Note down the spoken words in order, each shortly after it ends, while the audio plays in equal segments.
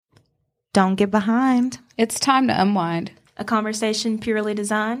Don't get behind. It's time to unwind. A conversation purely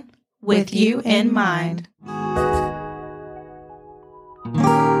designed with you in mind.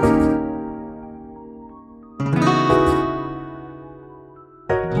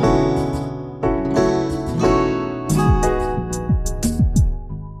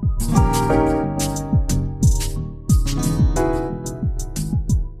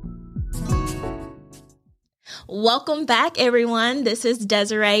 Welcome back, everyone. This is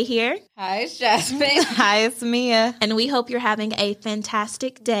Desiree here. Hi, it's Jasmine. Hi, it's Mia. And we hope you're having a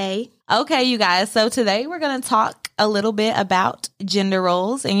fantastic day. Okay, you guys. So today we're going to talk a little bit about gender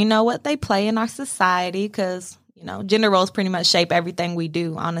roles and what they play in our society because, gender roles pretty much shape everything we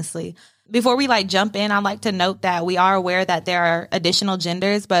do, honestly. Before we jump in, I'd like to note that we are aware that there are additional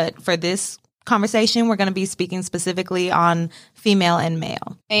genders, but for this conversation, we're going to be speaking specifically on female and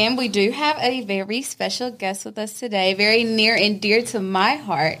male. And we do have a very special guest with us today, very near and dear to my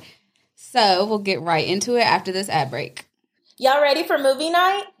heart. So we'll get right into it after this ad break. Y'all ready for movie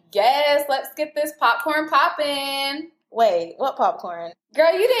night? Yes, let's get this popcorn popping. Wait, what popcorn?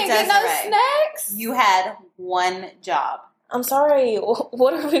 Girl, you didn't get no snacks? You had one job. I'm sorry.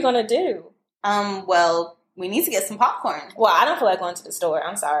 What are we going to do? Well, we need to get some popcorn. Well, I don't feel like going to the store.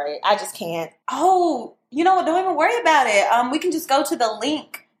 I'm sorry. I just can't. Oh, you know what? Don't even worry about it. We can just go to the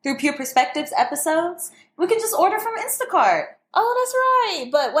link through Pure Perspectives episodes. We can just order from Instacart. Oh, that's right.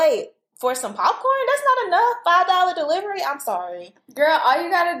 But wait, for some popcorn? That's not enough. $5 delivery? I'm sorry. Girl, all you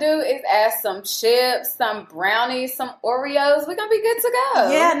got to do is add some chips, some brownies, some Oreos. We're going to be good to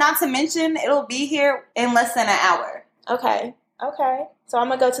go. Yeah, not to mention, it'll be here in less than an hour. Okay. So I'm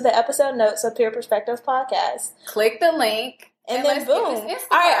going to go to the episode notes of Pure Perspectives Podcast. Click the link. And then boom. All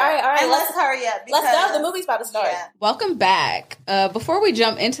right. And let's hurry up. Let's go. The movie's about to start. Yeah. Welcome back. Before we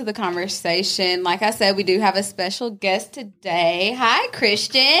jump into the conversation, like I said, we do have a special guest today. Hi,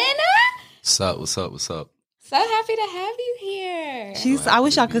 Christian. What's up? So happy to have you here. I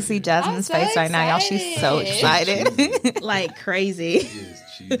wish y'all could see Jasmine's so face right now, y'all. She's so excited. Like crazy.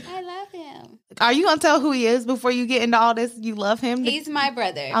 I love him. Are you going to tell who he is before you get into all this? You love him? He's my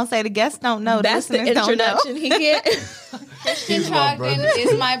brother. I'll say the guests don't know. That's the introduction he get. Christian Trogdon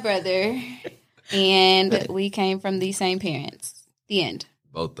is my brother. And we came from the same parents. The end.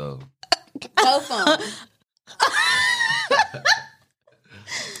 Both of them. Both of them.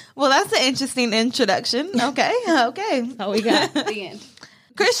 Well, that's an interesting introduction. Okay. Oh, we got the end.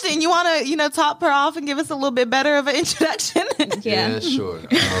 Christian, you want to, top her off and give us a little bit better of an introduction? Yeah, sure.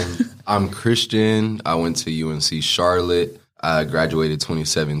 I'm Christian. I went to UNC Charlotte. I graduated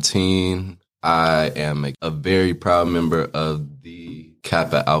 2017. I am a very proud member of the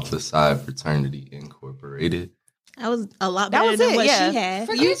Kappa Alpha Psi Fraternity Incorporated. That was a lot better than what she had.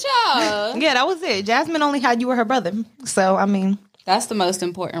 Forget y'all. Yeah, that was it. Jasmine only had you were her brother. So, I mean. That's the most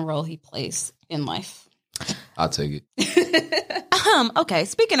important role he plays in life. I'll take it. Okay,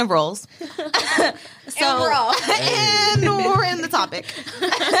 speaking of roles. And we're in the topic.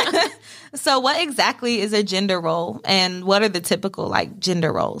 So what exactly is a gender role and what are the typical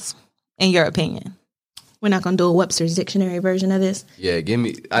gender roles in your opinion? We're not going to do a Webster's Dictionary version of this. Yeah,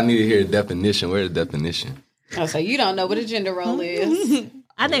 I need to hear a definition. Where's the definition? Oh, so you don't know what a gender role is.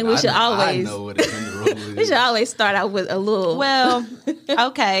 I think we should always. I know what a gender role is. We should always start out with a little. Well,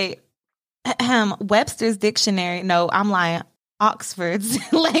 okay. Webster's Dictionary. No, I'm lying. Oxford's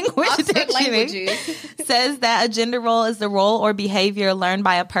Dictionary says that a gender role is the role or behavior learned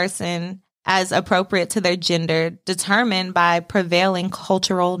by a person as appropriate to their gender, determined by prevailing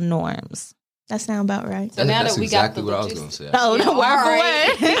cultural norms. That sounds about right. So now that's that we exactly got what I was going to say. No, word for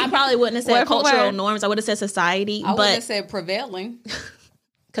word. I probably wouldn't have said Word for cultural word. norms. I would have said society, I would have but said prevailing.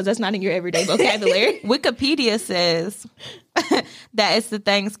 because that's not in your everyday vocabulary. Wikipedia says that it's the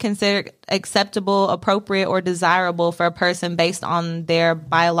things considered acceptable, appropriate, or desirable for a person based on their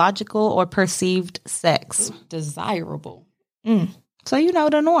biological or perceived sex. Desirable. So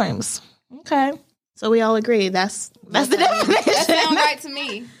the norms. Okay. So we all agree that's the definition. That sounds right to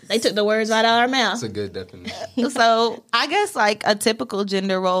me. They took the words right out of our mouth. That's a good definition. So I guess a typical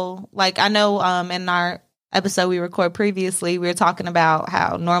gender role, I know in our episode we recorded previously, we were talking about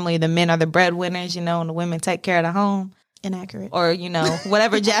how normally the men are the breadwinners, and the women take care of the home. Inaccurate. Or,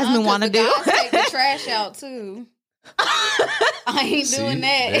 whatever Jasmine want to do. I'll take the trash out too. I ain't doing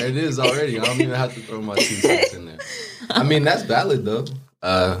that. There it is already. I don't even have to throw my 2 cents in there. I mean, that's valid though.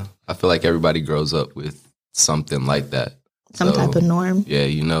 I feel like everybody grows up with something like that. Some type of norm. Yeah,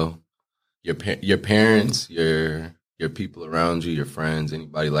 your parents, your people around you, your friends,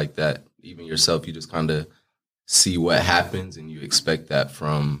 anybody like that, even yourself, you just kind of see what happens and you expect that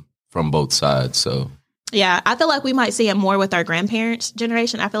from both sides. So Yeah, I feel like we might see it more with our grandparents'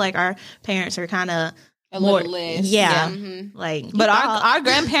 generation. I feel like our parents are kind of A more, little less. yeah, Mhm. like. But our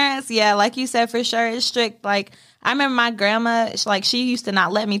grandparents, yeah, like you said, for sure, it's strict. Like, I remember my grandma, she used to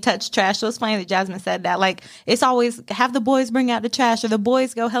not let me touch trash. So it's funny that Jasmine said that. Like, it's always have the boys bring out the trash or the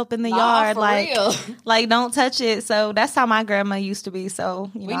boys go help in the yard. For like, real. like, don't touch it. So that's how my grandma used to be. So,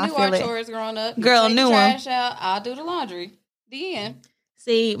 We I knew feel our it. chores growing up. You Girl, take knew the 'em. trash out. I'll do the laundry. The end.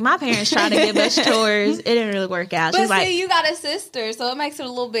 See, my parents tried to give us chores. It didn't really work out. But She's like, see, you got a sister, so it makes it a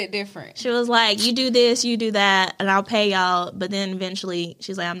little bit different. she was like, you do this, you do that, and I'll pay y'all. But then eventually,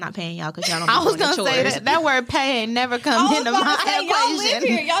 she's like, I'm not paying y'all because y'all don't. I was going going to to say that word pay ain't never come I was into about to my say, y'all live equation.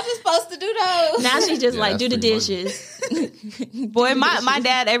 here. Y'all just supposed to do those. Now she's just Yeah, like, that's do the free money. dishes. Boy, my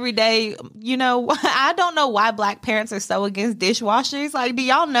dad every day, I don't know why black parents are so against dishwashers. Like, do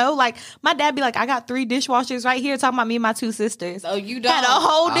y'all know? Like, my dad be like, I got 3 dishwashers right here talking about me and my 2 sisters. So you don't. Had a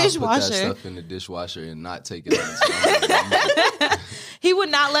whole I'll put that dishwasher. stuff in the dishwasher and not take it out. He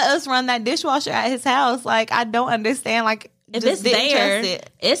would not let us run that dishwasher at his house. Like, I don't understand. Like, If just it's didn't there, trust it.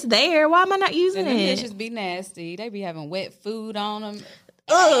 it's there. Why am I not using And them it? dishes be nasty. They be having wet food on them.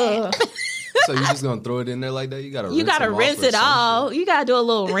 Ugh. So you just gonna throw it in there like that? You gotta You gotta them off rinse or it something. all. You gotta do a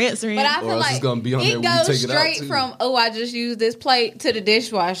little rinse. But I Or feel else like it's gonna be on there it when you goes take it out, straight too. from, I just used this plate to the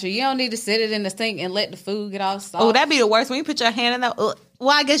dishwasher. You don't need to sit it in the sink and let the food get all soft. Oh, that'd be the worst. When you put your hand in that. Well,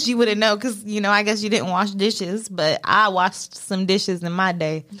 I guess you wouldn't know because, I guess you didn't wash dishes. But I washed some dishes in my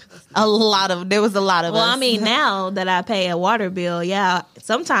day. There was a lot of Well, us. I mean, now that I pay a water bill, yeah,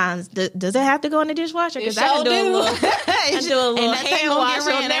 sometimes does it have to go in the dishwasher? Because It I can sure do a do. little, I do a little and that thing hand gonna wash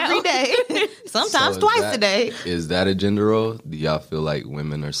get on ran that every day. Sometimes So is twice that- a day. Is that a gender role? Do y'all feel like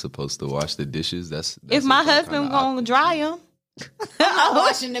women are supposed to wash the dishes? That's If my what y'all husband kinda gonna opted. dry them. I'm not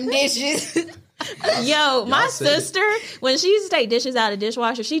washing them dishes. Yo, my said it. sister, when she used to take dishes out of the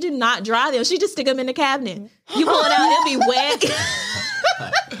dishwasher, she did not dry them. She just stick them in the cabinet. You pull it out, it'll be wet.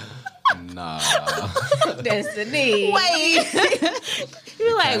 Nah. Destiny. Wait,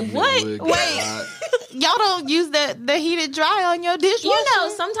 You're like, Cabinet what? would get Wait. hot. y'all don't use the heated dry on your dishwasher? You know,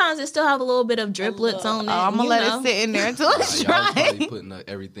 sometimes it still have a little bit of driplets on it. Oh, I'm gonna you let know. it sit in there until Nah, it's y'all was dry. probably putting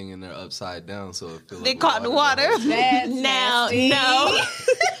everything in there upside down so it feels They like caught the water. That's Now, nasty. no.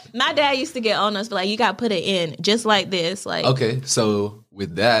 My dad used to get on us, but like, you got to put it in just like this. Like, Okay, so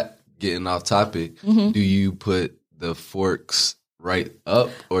with that, getting off topic, Mm-hmm. do you put the forks right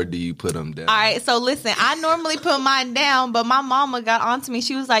up or do you put them down? All right, so listen, I normally put mine down, but my mama got onto me.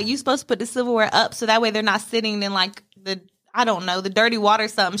 She was like, "You supposed to put the silverware up so that way they're not sitting in like the dirty water or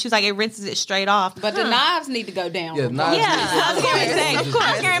something." She was like, "It rinses it straight off." But the knives need to go down. Yeah, knives yeah, need to I was go going to down. say, Just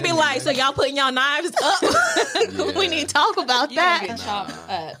I'm going to be like, so y'all putting y'all knives up? Yeah. We need to talk about You gonna that. get chopped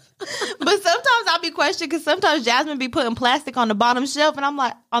up. But sometimes I'll be questioned because sometimes Jasmine be putting plastic on the bottom shelf, and I'm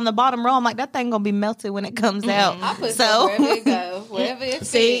like, on the bottom row, I'm like, that thing gonna be melted when it comes out. I put So- some wherever it go, wherever it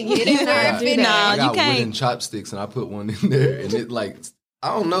See, fit. Get it where I it do fit. that. I you got can't- wooden chopsticks and I put one in there and it like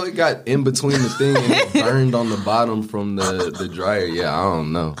I don't know, it got in between the thing and it burned on the bottom from the dryer. Yeah, I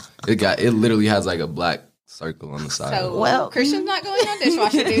don't know. It literally has like a black circle on the side. So, of it. Well- Christian's not going on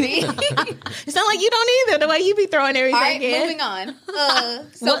dishwasher duty. It sounds like you don't either, the way you be throwing everything All right, in. moving on.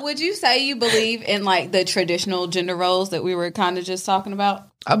 So, would you say you believe in like the traditional gender roles that we were kind of just talking about?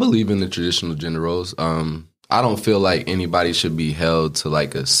 I believe in the traditional gender roles. I don't feel like anybody should be held to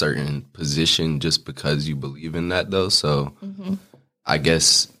like a certain position just because you believe in that though. So I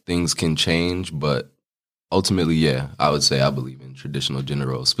guess things can change, but ultimately, yeah, I would say I believe in traditional gender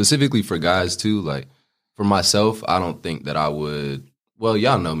roles, specifically for guys too. Like for myself, I don't think that I would. Well,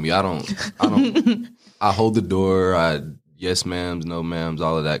 y'all know me. I don't. I hold the door. Yes, ma'ams, no, ma'ams,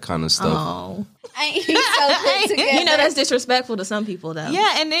 all of that kind of stuff. Oh. Ain't he so put together? You know, that's disrespectful to some people, though.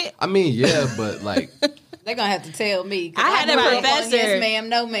 Yeah, and it I mean, yeah, but like, They're gonna have to tell me. 'Cause I had a grew up on professor- Yes, ma'am.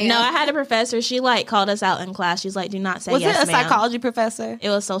 No, ma'am. No, I had a professor. She like called us out in class. She's like, "Do not say was yes, it a ma'am." psychology professor? It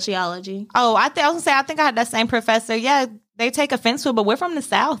was sociology. Oh, I was gonna say I think I had that same professor. Yeah, they take offense to it, but we're from the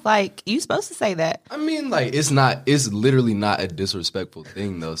South. Like, you supposed to say that. I mean, like, it's literally not a disrespectful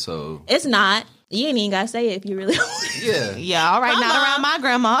thing though. So It's not. You ain't even gotta say it if you really. yeah, Yeah, all right, My not mom- around my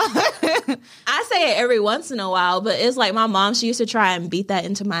grandma. I say it every once in a while, but it's like my mom. She used to try and beat that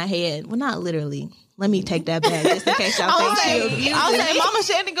into my head. Well, not literally. Let me take that back just in case y'all think she abused I was me. saying, Mama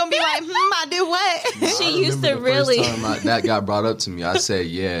Shannon gonna be like, I did what? She I used remember to the first really- time that got brought up to me, I said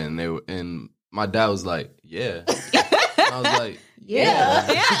yeah, and my dad was like, yeah. I was like, Yeah.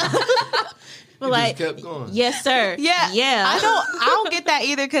 It But like, just kept going. yes, sir. Yeah, yeah. I don't get that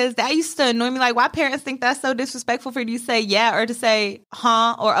either because that used to annoy me. Like, why parents think that's so disrespectful for you to say yeah or to say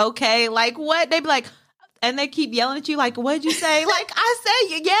huh or okay? Like, what? They be like, and they keep yelling at you like, what'd you say? Like, I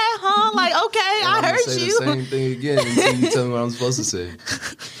said, yeah, huh? Like, okay, And I I'm gonna heard say you. the same thing again until you tell me what I'm supposed to say.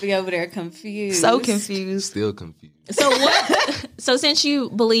 Be over there confused. So confused. Still confused. So what? So since you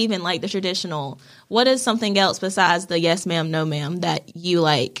believe in like the traditional, what is something else besides the yes ma'am, no ma'am that you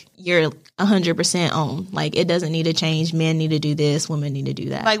like? You're 100% on. Like it doesn't need to change. Men need to do this. Women need to do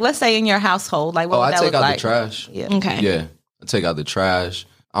that. Like, let's say in your household, like, what would I that take look out like? the trash. Yeah. Okay. Yeah, I take out the trash.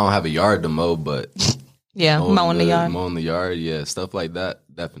 I don't have a yard to mow, but Yeah, mowing the yard. mowing the yard, yeah, stuff like that.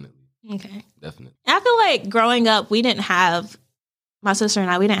 Definitely. Okay. Definitely. I feel like growing up, we didn't have, my sister and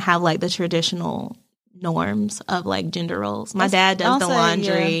I, we didn't have like the traditional norms of like gender roles. My dad does the I'll say,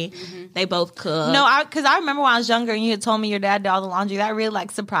 laundry. They both cook. No, because I remember when I was younger and you had told me your dad did all the laundry. That really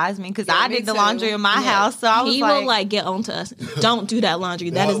like surprised me because I me did the too. laundry in my house. So I was he will like get onto us. Don't do that laundry.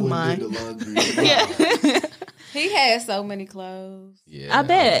 That is mine. yeah. He has so many clothes. Yeah, I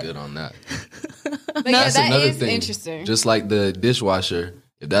bet. I'm good on that. But yeah, That's that another is thing. interesting. Just like the dishwasher,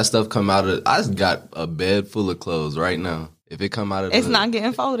 if that stuff come out of, I got a bed full of clothes right now. If it come out of, It's not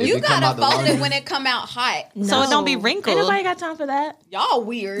getting folded. you it come out gotta the fold it laundry- when it come out hot. So it don't be No. wrinkled. Ain't nobody got time for that. Y'all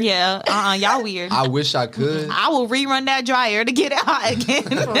weird. Yeah, y'all weird. I wish I could. I will rerun that dryer to get it hot again.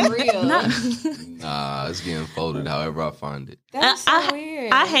 For real. Nah, it's getting folded however I find it. That's so I,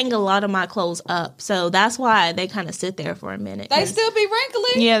 weird. I hang a lot of my clothes up, so that's why they kind of sit there for a minute. They 'cause still be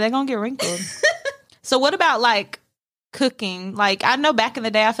wrinkly. Yeah, they're gonna get wrinkled. So what about like cooking? Like I know back in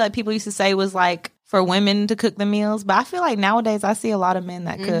the day, I feel like people used to say it was like for women to cook the meals, but I feel like nowadays I see a lot of men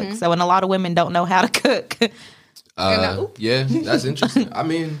that cook. So and a lot of women don't know how to cook. Yeah, that's interesting. I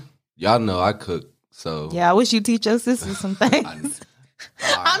mean, y'all know I cook, so Yeah, I wish you teach your sisters some things.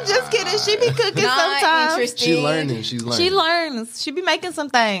 I'm just kidding. She be cooking Not sometimes. interesting. She's learning. She learns. She be making some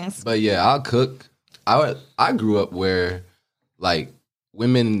things. But yeah, I'll cook. I grew up where like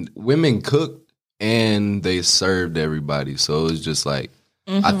women cooked and they served everybody. So it was just like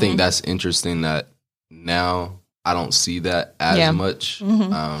I think that's interesting that now I don't see that as much.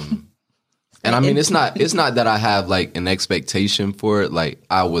 And I mean it's not that I have like an expectation for it. Like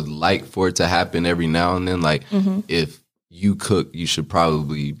I would like for it to happen every now and then. Like if you cook, you should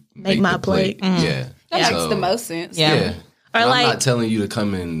probably make my the plate. Yeah. That So, makes the most sense. Yeah. Yeah. Or And like- I'm not telling you to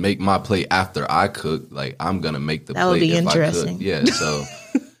come and make my plate after I cook. Like I'm gonna make the That plate would be if interesting. I cook. Yeah, so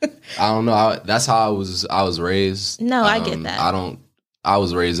I don't know. That's how I was raised. No, I get that. I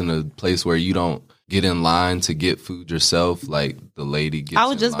was raised in a place where you don't get in line to get food yourself. Like the lady gets. I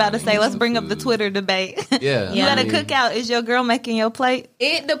was in just about line to and say, gets let's the bring up the food. Twitter debate. Yeah, You I at a mean, cookout, is your girl making your plate?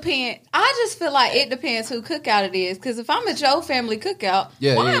 It depends. I just feel like it depends who cookout it is. Because if I'm at your family cookout,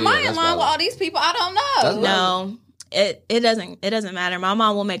 Yeah, why yeah, am yeah, I in that's line with valid. all these people? I don't know. That's valid. No, it doesn't matter. My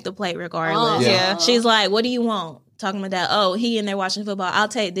mom will make the plate regardless. Yeah. She's like, "What do you want?" Talking about that. Oh, he in there watching football. I'll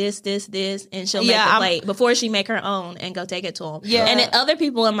take this, and she'll make the plate before she make her own and go take it to him. Yeah. And then other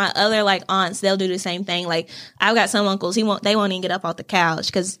people and my other like aunts, they'll do the same thing. Like I've got some uncles, they won't even get up off the couch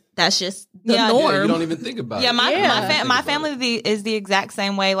because that's just the Yeah, norm. Yeah, you don't even think about Yeah, it. my family is the exact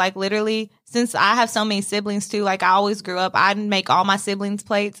same way. Like literally, since I have so many siblings too, like I always grew up, I make all my siblings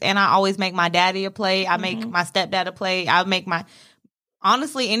plates, and I always make my daddy a plate. I make my stepdad a plate. I make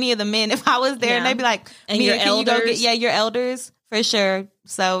honestly any of the men if I was there, and Yeah. they'd be like, And "Mia, your can you go elders? get your elders for sure."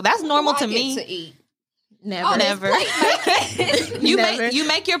 So that's normal to I get me. to eat. Never. Oh, Never. Never. You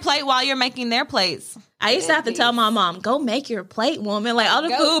make your plate while you're making their plates. I used to have to tell my mom, "Go make your plate, woman." Like all the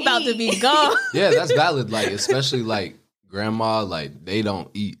Go food about to eat. be gone. Yeah, that's valid. Like especially like grandma, like they don't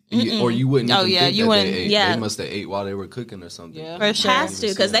eat, or you wouldn't. Oh, even yeah, think you that wouldn't. They ate. Yeah. They must have ate while they were cooking or something. Yeah. For sure. Has to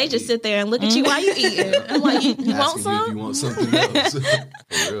because they just sit there and look at you while you eating. I'm like, you want Asking you if you some? want something else.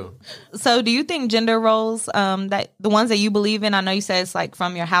 For real. So, do you think gender roles, that the ones that you believe in? I know you said it's like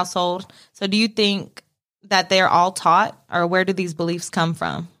from your household. So, do you think that they're all taught, or where do these beliefs come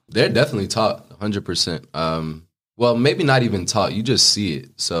from? They're definitely taught 100%. Well, maybe not even taught. You just see it.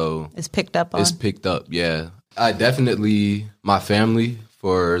 So It's picked up on. it's picked up. Yeah. I definitely, my family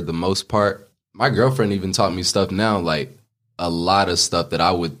for the most part, my girlfriend even taught me stuff now, like a lot of stuff that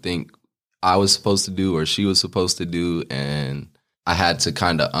I would think I was supposed to do or she was supposed to do. And I had to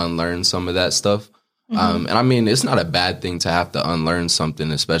kind of unlearn some of that stuff. And I mean, it's not a bad thing to have to unlearn something,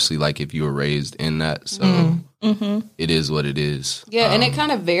 especially like if you were raised in that. So it is what it is. Yeah, and it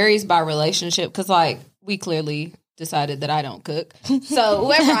kind of varies by relationship because, like, we clearly decided that I don't cook. So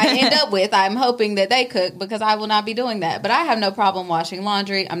whoever I end up with, I'm hoping that they cook because I will not be doing that. But I have no problem washing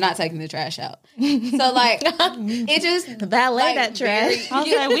laundry. I'm not taking the trash out. So, like, it just Valet like, that trash. I was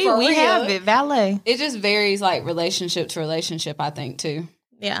like, For we real. have it, valet. It just varies, like, relationship to relationship, I think, too.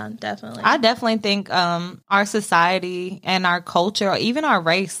 Yeah, definitely. I definitely think our society and our culture, or even our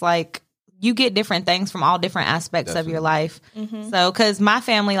race, like you get different things from all different aspects of your life. So, because my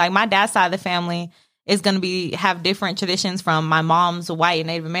family, like my dad's side of the family is going to have different traditions from my mom's white and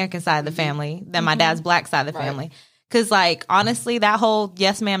Native American side of the family than my dad's black side of the family. Because, like, honestly, that whole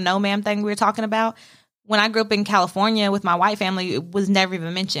yes ma'am, no ma'am thing we were talking about, when I grew up in California with my white family, it was never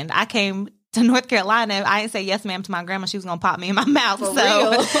even mentioned. I came to North Carolina, I didn't say yes ma'am to my grandma. She was going to pop me in my mouth.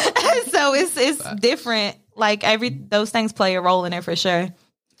 So it's different. Like, those things play a role in it for sure.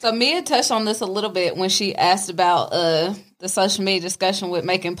 So Mia touched on this a little bit when she asked about the social media discussion with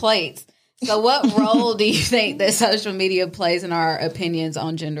making plates. So what role do you think that social media plays in our opinions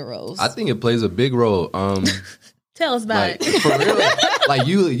on gender roles? I think it plays a big role. Tell us about it. For real, like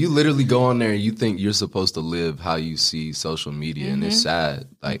you literally go on there and you think you're supposed to live how you see social media, and it's sad.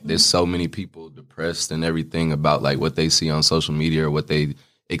 Like there's so many people depressed and everything about like what they see on social media or what they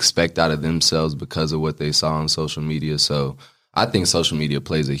expect out of themselves because of what they saw on social media. So I think social media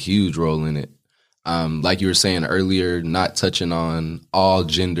plays a huge role in it. Like you were saying earlier, not touching on all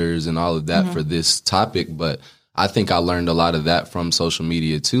genders and all of that for this topic, but I think I learned a lot of that from social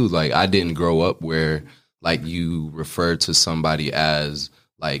media too. Like I didn't grow up where like you refer to somebody as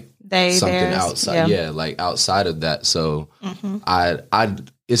like something outside. Yeah, like outside of that. So I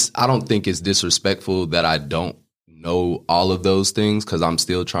don't think it's disrespectful that I don't know all of those things because I'm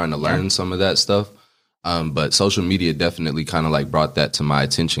still trying to learn some of that stuff. But social media definitely kind of like brought that to my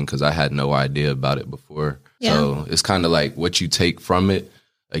attention because I had no idea about it before. Yeah. So it's kind of like what you take from it.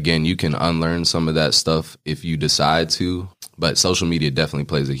 Again, you can unlearn some of that stuff if you decide to, but social media definitely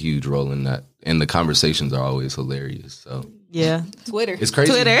plays a huge role in that. And the conversations are always hilarious. So yeah, Twitter. It's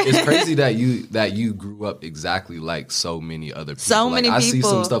crazy. It's crazy that you grew up exactly like so many other people. So many people. I see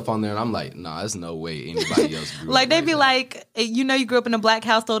some stuff on there, and I'm like, nah, there's no way anybody else grew like up. They'd be like, you know, you grew up in a black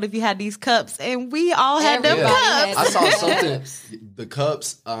household if you had these cups, and we all had them cups. I saw something. The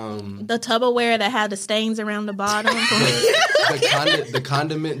cups. The Tupperware that had the stains around the bottom. the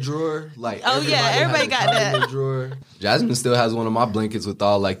condiment drawer. Like, everybody got that drawer. Jasmine still has one of my blankets with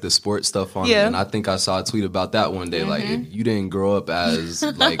all like the sports stuff on it, and I think I saw a tweet about that one day. Like, if you didn't grow up as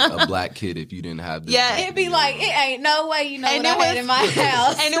like a black kid, if you didn't have this, it'd be like, it ain't no way you know what I had in my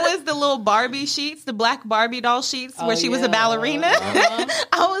house. And it was the little Barbie sheets, the black Barbie doll sheets, where she was a ballerina.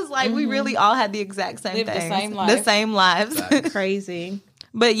 I was like, we really all had the exact same thing, the same lives. Crazy.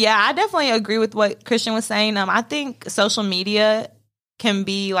 But yeah, I definitely agree with what Christian was saying. I think social media can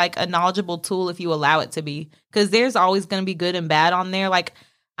be like a knowledgeable tool if you allow it to be, because there's always going to be good and bad on there. Like,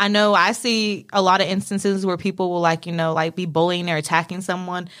 I know I see a lot of instances where people will like, you know, like be bullying or attacking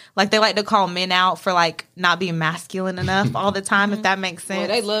someone. Like they like to call men out for like not being masculine enough all the time, if that makes sense. Well,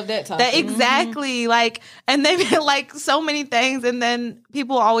 they love that topic. Exactly. Like, and they've like so many things. And then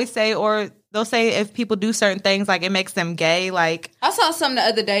people always say, or they'll say if people do certain things, like it makes them gay. Like I saw something the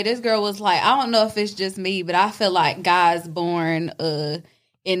other day. This girl was like, I don't know if it's just me, but I feel like guys born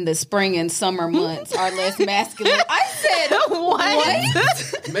in the spring and summer months are less masculine. I said,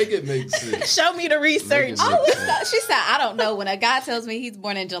 what? Make it make sense. Show me the research. She said, I don't know. When a guy tells me he's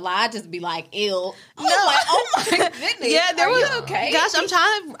born in July, I just be like, ill. No. Like, oh my goodness. Yeah, there was. Okay? Gosh,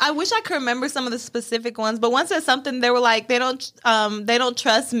 I wish I could remember some of the specific ones. But once there's something, they were like, they don't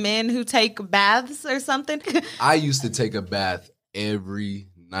trust men who take baths or something. I used to take a bath every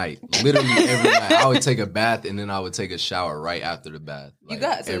night, literally every night. I would take a bath and then I would take a shower right after the bath. Like, you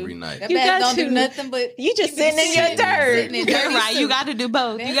got to every night. That bath don't do nothing but you just sitting in your dirt. Right, you got to do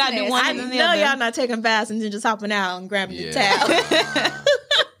both. That's you got to do one. I know y'all not taking baths and then just hopping out and grabbing the towel.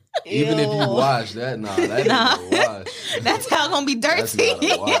 Even if you wash that, that ain't no wash. That's how it's gonna be dirty. That's not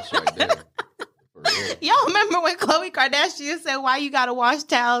a wash right there. Y'all remember when Khloe Kardashian said, why you gotta wash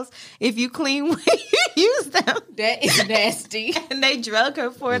towels if you clean when you use them? That is nasty. And they drug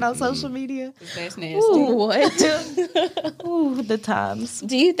her for it on social media. That's nasty. Ooh, what? Ooh, the times.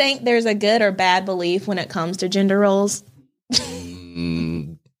 Do you think there's a good or bad belief when it comes to gender roles?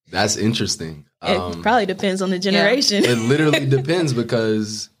 That's interesting. It probably depends on the generation. It literally depends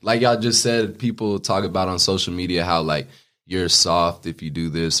because, like y'all just said, people talk about on social media how like you're soft if you do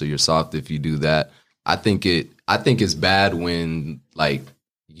this or you're soft if you do that. I think it's bad when like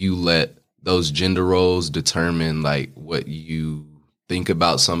you let those gender roles determine like what you think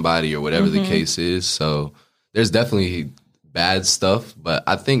about somebody or whatever the case is. So there's definitely bad stuff, but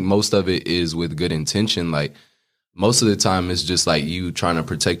I think most of it is with good intention. Like most of the time it's just like you trying to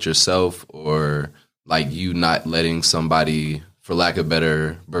protect yourself or like you not letting somebody, for lack of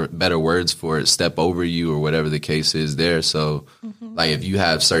better words for it, step over you or whatever the case is there. So like if you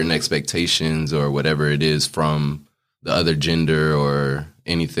have certain expectations or whatever it is from the other gender or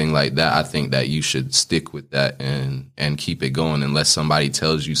anything like that, I think that you should stick with that and keep it going unless somebody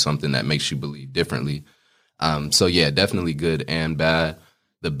tells you something that makes you believe differently. So yeah, definitely good and bad.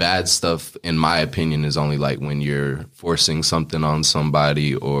 The bad stuff, in my opinion, is only like when you're forcing something on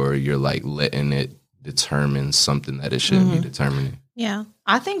somebody or you're like letting it determine something that it shouldn't be determining. Yeah.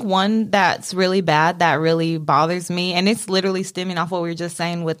 I think one that's really bad that really bothers me, and it's literally stemming off what we were just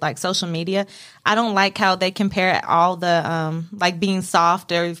saying with like social media. I don't like how they compare all the like being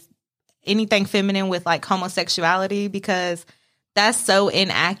soft or anything feminine with like homosexuality, because that's so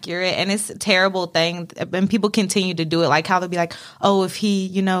inaccurate and it's a terrible thing. And people continue to do it, like how they'll be like, oh, if he,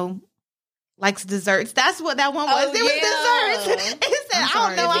 likes desserts. That's what that one was. Oh, It was desserts. It said, I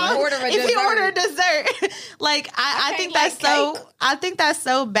don't know. If he ordered a dessert. Like, I think that's I think that's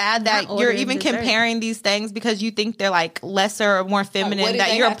so bad that Not you're ordering even dessert. comparing these things because you think they're like lesser or more feminine. what do that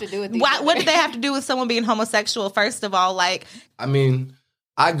they you're have to do with each what other? did they have to do with someone being homosexual? First of all, like, I mean,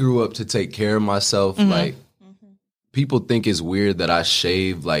 I grew up to take care of myself. Like, people think it's weird that I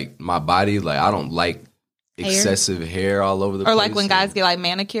shave like my body. Like, I don't like excessive hair all over the place. or like when guys get like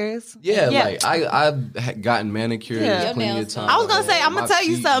manicures. Yeah, like I've gotten manicures Yeah. plenty Your of nails times. I was gonna say, I'm My gonna tell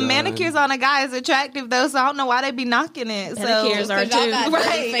you feet something. done. Manicures on a guy is attractive though, so I don't know why they be knocking it. Pedicures So are Because y'all too. got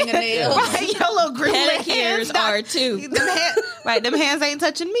dirty fingernails. right, your little green Pedicures are too. Them hands ain't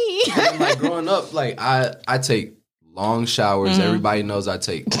touching me. And, like growing up, like I take long showers. Everybody knows I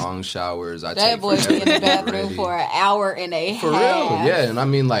take long showers. I That take boy be forever in the to get bathroom ready. for an hour and a For half. real, yeah. And I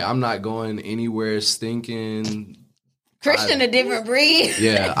mean, like, I'm not going anywhere stinking. Christian, a different breed.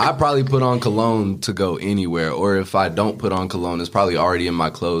 Yeah, I probably put on cologne to go anywhere, or if I don't put on cologne, it's probably already in my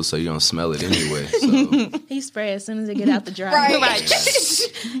clothes, so you don't smell it anyway. So, He spray as soon as it get out the dryer. Right.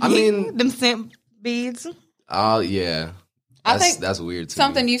 I mean, Them scent beads. yeah, I think that's weird. To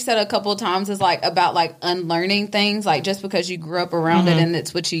Something me. you've said a couple of times is like about like unlearning things, like just because you grew up around it and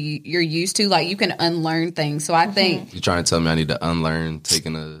it's what you're used to, like you can unlearn things. So I think You trying to tell me I need to unlearn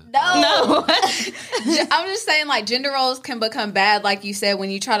taking a? no. I'm just saying like gender roles can become bad, like you said, when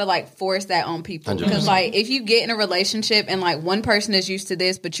you try to like force that on people. 100%. Because like if you get in a relationship and like one person is used to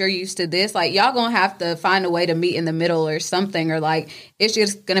this, but you're used to this, like y'all gonna have to find a way to meet in the middle or something, or like it's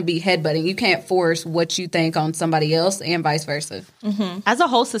just gonna be headbutting. You can't force what you think on somebody else and vice versa. As a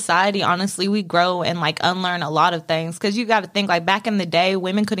whole society, honestly, we grow and like unlearn a lot of things, because you got to think like back in the day,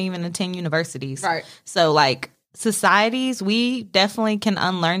 women couldn't even attend universities. Right. So like societies, we definitely can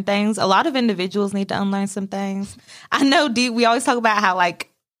unlearn things. A lot of individuals need to unlearn some things. I know we always talk about how like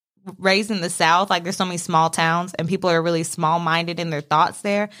raised in the South, like there's so many small towns and people are really small minded in their thoughts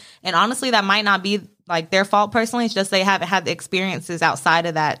there. And honestly, that might not be like their fault personally. It's just they haven't had the experiences outside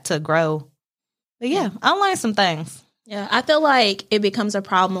of that to grow. But yeah, unlearn some things. Yeah, I feel like it becomes a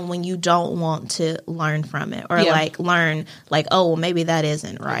problem when you don't want to learn from it, or Yeah. like learn like, oh, well, maybe that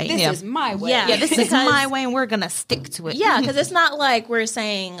isn't right. This Yeah. is my way. Yeah. Yeah, this is Because- my way and we're going to stick to it. Yeah, because it's not like we're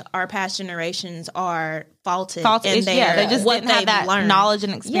saying our past generations are faulted. in It's- yeah, they just what didn't have they've that learned. knowledge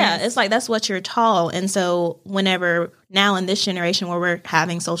and experience. Yeah, it's like that's what you're taught. And so whenever now in this generation where we're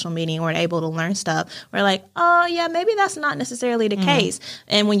having social media and we're able to learn stuff, we're like, oh yeah, maybe that's not necessarily the case.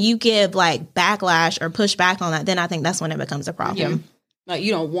 And when you give like backlash or push back on that, then I think that's when it becomes a problem. Like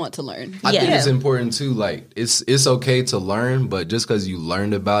you don't want to learn. I think Yeah. it's important too. Like it's okay to learn, but just because you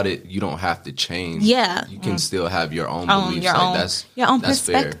learned about it, you don't have to change. Yeah. you can still have your own Own beliefs. your Like own- that's your own that's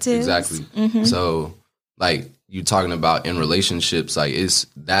fair. perspectives. Exactly. So like you talking about in relationships, like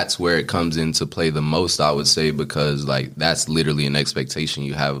that's where it comes into play the most, I would say, because like that's literally an expectation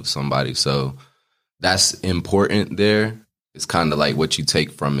you have of somebody. So that's important there. It's kind of like what you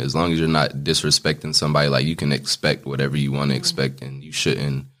take from it. As long as you're not disrespecting somebody, like you can expect whatever you want to expect, and you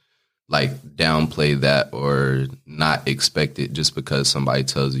shouldn't like downplay that or not expect it just because somebody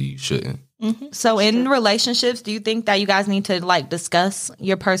tells you shouldn't. So in relationships, do you think that you guys need to like discuss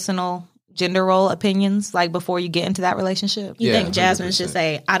your personal gender role opinions like before you get into that relationship? You Yeah, think Jasmine 100%. should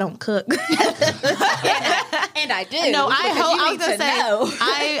say, I don't cook? And I do. No, I because hope you I was need gonna to say know.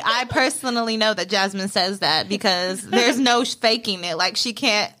 I personally know that Jasmine says that because there's no faking it. Like she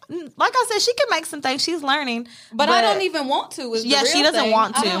can't. Like I said, she can make some things. She's learning, But I don't even want to. Is the Yeah, she real doesn't thing.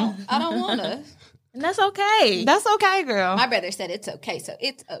 want to. I don't want to. And that's okay. That's okay, girl. My brother said it's okay, so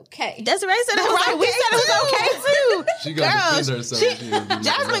it's okay. Desiree said it was Right, we said it was okay too. She gonna Girl, defend herself. She gonna be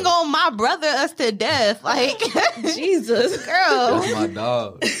Jasmine my dog. gonna my brother us to death. Like Jesus. girl, That's my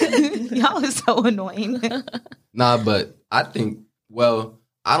dog. y'all are so annoying. Nah, but I think, well,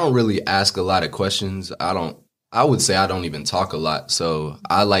 I don't really ask a lot of questions. I would say I don't even talk a lot. So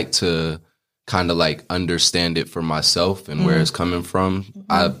I like to kind of like understand it for myself and where it's coming from.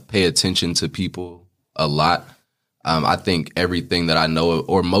 I pay attention to people a lot. I think everything that I know,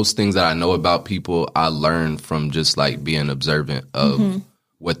 or most things that I know about people, I learned from just like being observant of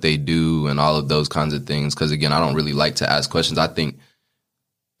what they do and all of those kinds of things. Because again, I don't really like to ask questions. I think,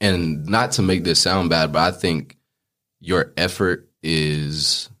 and not to make this sound bad, but I think your effort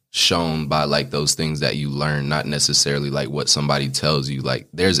is shown by like those things that you learn, not necessarily like what somebody tells you. Like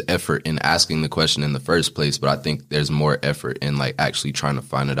there's effort in asking the question in the first place, but I think there's more effort in like actually trying to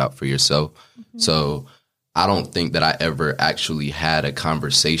find it out for yourself. So I don't think that I ever actually had a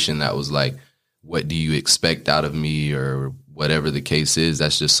conversation that was like, what do you expect out of me, or whatever the case is.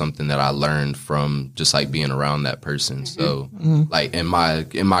 That's just something that I learned from just like being around that person. So like in my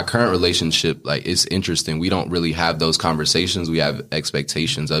current relationship, like it's interesting. We don't really have those conversations. We have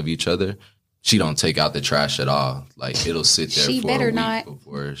expectations of each other. She don't take out the trash at all. Like it'll sit there She for better a week not.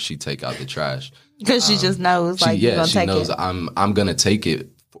 before she take out the trash. Because she just knows, like, you're going to she take knows it. I'm going to take it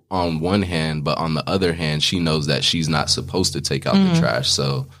on one hand, but on the other hand, she knows that she's not supposed to take out the trash.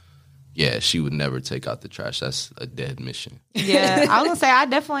 So yeah, she would never take out the trash. That's a dead mission. Yeah, I was gonna say I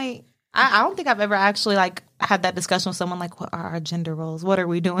don't think I've ever actually like had that discussion with someone like, what are our gender roles? What are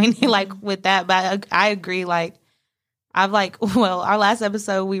we doing like with that? But I agree. Like our last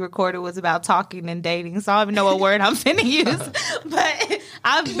episode we recorded was about talking and dating, so I don't even know what word I'm finna use. But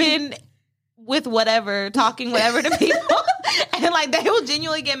I've been with talking whatever to people. And like they will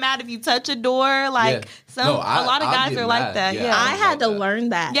genuinely get mad if you touch a door. Like a lot of guys are like that. Yeah, I had to learn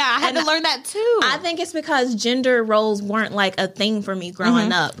that. Yeah, I had to learn that too. I think it's because gender roles weren't like a thing for me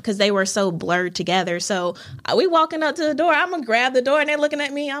growing up because they were so blurred together. So we walking up to the door, I'm gonna grab the door and they're looking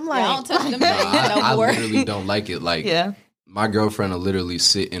at me. I'm like, don't touch them. I literally don't like it. Like yeah. My girlfriend will literally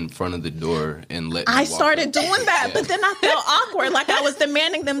sit in front of the door and let me I walk started up. doing that, but then I felt awkward, like I was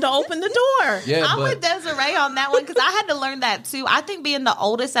demanding them to open the door. Yeah, I'm with Desiree on that one because I had to learn that too. I think being the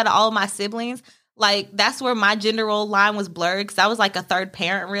oldest out of all of my siblings, like that's where my gender role line was blurred because I was like a third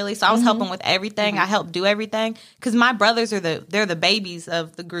parent really. So I was helping with everything. I helped do everything because my brothers they're the babies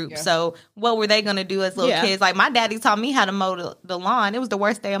of the group. So what were they going to do as little kids? Like my daddy taught me how to mow the lawn. It was the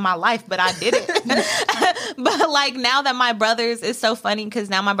worst day of my life, but I did it. But like now that my brothers, it's so funny because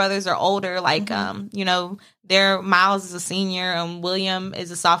now my brothers are older. Like, Miles is a senior and William is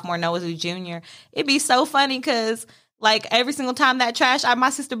a sophomore. Noah's a junior. It'd be so funny because like every single time that trash, my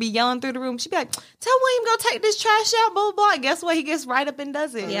sister be yelling through the room. She'd be like, "Tell William go take this trash out." Blah blah blah. And guess what? He gets right up and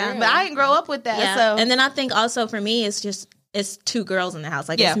does it. Yeah. But I didn't grow up with that. Yeah. So And then I think also for me, it's two girls in the house.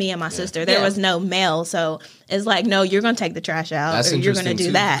 Like it's me and my sister. There was no male, so it's like, no, you're gonna take the trash out, That's or you're gonna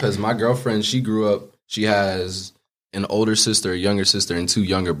do that. Because my girlfriend, she grew up. She has an older sister, a younger sister, and two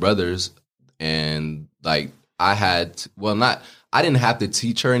younger brothers. And like I didn't have to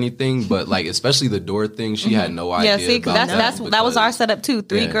teach her anything, but like especially the door thing, she had no idea. yeah, see, about that was our setup too.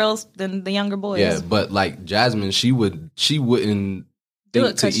 Three Yeah. girls, then the younger boys. Yeah, but like Jasmine, she wouldn't Do it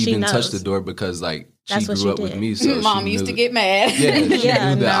think to 'cause she even touch knows. the door because like That's she what grew she up with did. me. So Mom she used knew to get mad. Yeah, she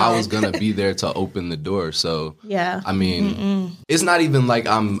Yeah, knew that I no. was gonna be there to open the door. So Yeah. I mean, it's not even like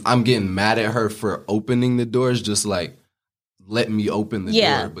I'm getting mad at her for opening the door. It's just like let me open the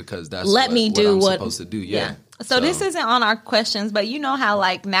Yeah. door because that's Let me do I'm what- supposed to do. Yeah. So this isn't on our questions, but you know how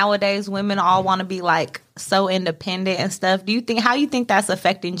like nowadays women all want to be like so independent and stuff. How you think that's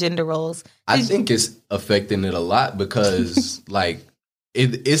affecting gender roles? I think it's affecting it a lot because like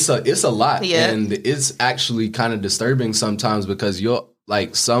it's a lot, Yeah. and it's actually kind of disturbing sometimes because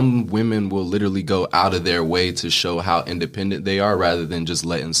some women will literally go out of their way to show how independent they are rather than just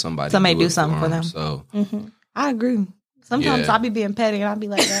letting somebody do it something for them. So I agree. Sometimes Yeah. I'll be being petty and I'll be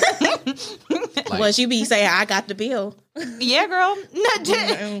like that. Well, you be saying I got the bill. Yeah, girl.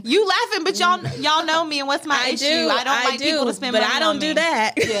 No, you laughing, but y'all know me and what's my issue. I don't like people to spend but money I don't on do me.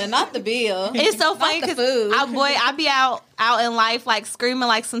 that. Yeah, not the bill. It's so funny Not the because food. I be out in life like screaming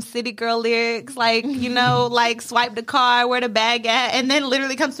like some city girl lyrics, like like swipe the car, where the bag at, and then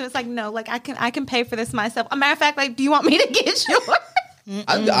literally comes to it's like no, like I can pay for this myself. A matter of fact, like do you want me to get yours?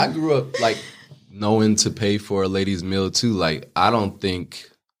 I grew up like knowing to pay for a lady's meal too. Like I don't think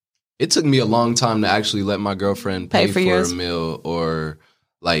it took me a long time to actually let my girlfriend pay for yours. a meal or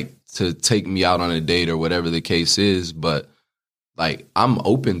like to take me out on a date or whatever the case is. But like I'm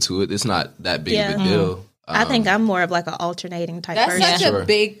open to it. It's not that big of a deal. I think I'm more of like an alternating type That's person. such Sure. a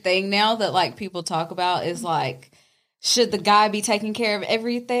big thing now that like people talk about is like, should the guy be taking care of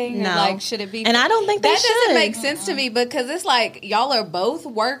everything? No. Or, like, should it be? And I don't think they that doesn't should. make sense to me because it's like y'all are both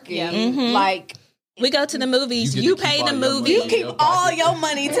working. Like We go to the movies. You You get to pay keep the all your movie. money. You keep your all pocket. your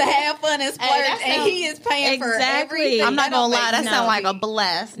money to have fun and splurge, that and sounds- he is paying for Exactly. everything. I'm not That don't gonna lie, make that sounds like a sense.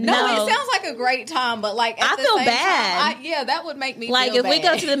 blast. No, No. it sounds like a great time, but like at I the feel same bad. time, yeah, that would make me Like feel if we go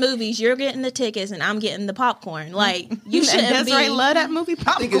bad. to the movies, you're getting the tickets and I'm getting the popcorn. Like you And shouldn't Desiree be. love that movie.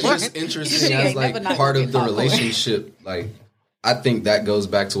 I think it's just interesting She as ain't never like not part gonna of get the popcorn. relationship. Like, I think that goes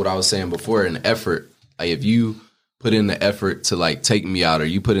back to what I was saying before, an effort. Like, if you put in the effort to like take me out, or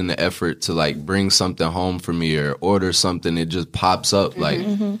you put in the effort to like bring something home for me or order something, it just pops up. Like,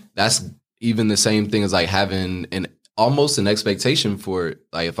 that's even the same thing as like having almost an expectation for it.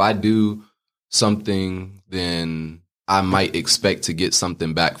 Like, if I do something, then I might expect to get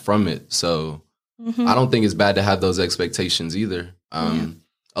something back from it. So I don't think it's bad to have those expectations either.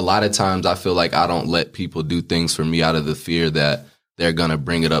 A lot of times I feel like I don't let people do things for me out of the fear that they're going to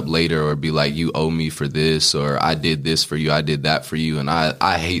bring it up later or be like, you owe me for this, or I did this for you, I did that for you. And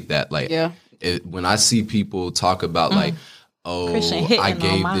I hate that. Like, Yeah. when I see people talk about like, oh, Christian hitting I on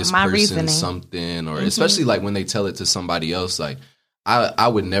gave my this person reasoning. something, or especially like when they tell it to somebody else, like I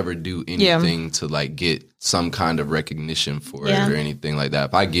would never do anything to like get some kind of recognition for Yeah. it or anything like that.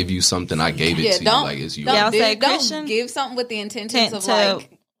 If I give you something, I gave it Yeah, to you. don't Like, it's yours. don't, Yeah, I'll say don't Christian give something with the intentions tend of to-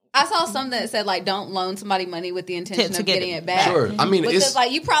 like. I saw something that said like don't loan somebody money with the intention To of get getting it it back. Sure. I mean, Because it's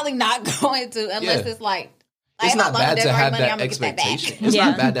like you probably not going to unless Yeah. it's like it's if not I loan bad to Desiree have money, that I'm gonna get that back. expectation. It's Yeah.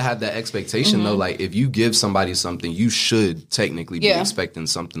 not bad to have that expectation though. Like, if you give somebody something, you should technically be Yeah. expecting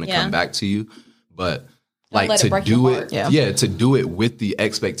something to Yeah. come back to you. But Don't like let it to break your do heart. it, Yeah. to do it with the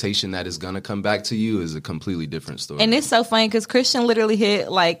expectation that it's gonna come back to you is a completely different story. And it's so funny because Christian literally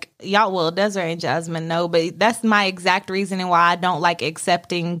hit like y'all. Well, Desiree and Jasmine know, but that's my exact reasoning why I don't like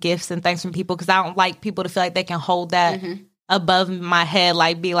accepting gifts and things from people, because I don't like people to feel like they can hold that above my head,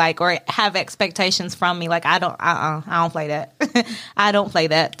 like be like or have expectations from me. Like I don't play that. I don't play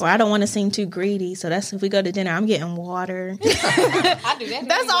that. Or I don't want to seem too greedy. So that's if we go to dinner, I'm getting water. I do that.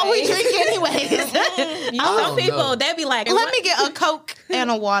 That's all we drink anyways. Some don't people know. they be like, Let me get a Coke and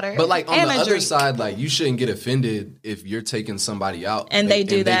a water. But like on and the a other drink. side, like you shouldn't get offended if you're taking somebody out And they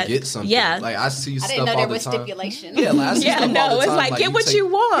do that. They get something. Yeah. Like I see I stuff didn't know all there the was time. stipulations. Yeah, like I see Yeah, stuff no, all the it's time. like, get you what take- you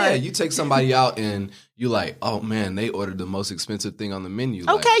want. Yeah, you take somebody out and you like, oh man, they ordered the most expensive thing on the menu.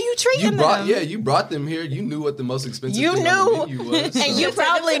 Like, Okay, you treating brought, them. Yeah, you brought them here. You knew what the most expensive You thing on the knew. menu was. And you you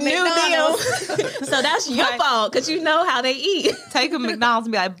probably to knew them. McDonald's. So that's your fault because you know how they eat. Take a McDonald's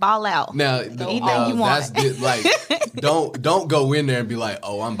and be like, ball out. Now, Anything you that's want. good. Like, don't go in there and be like,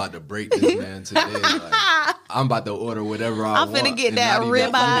 oh, I'm about to break this man today. Like, I'm about to order whatever I I'm want. finna get and that not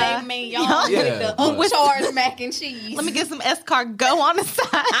even ribeye. think- Filet mignon Yeah, with but- the charged mac and cheese. Let me get some escargot on the side.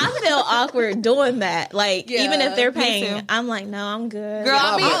 I feel awkward doing that. Like Yeah, even if they're me paying, too. I'm like, no, I'm good. Girl,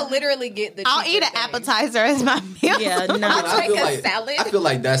 I'll be- I'll literally get the. I'll eat cheaper an thing. appetizer as my meal. Yeah, no. I'll take a like, salad. I feel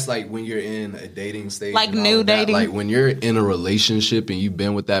like that's like when you're in a dating stage, Like and all new of that. dating. Like when you're in a relationship and you've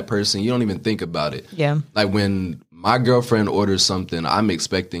been with that person, you don't even think about it. Yeah. Like when my girlfriend orders something, I'm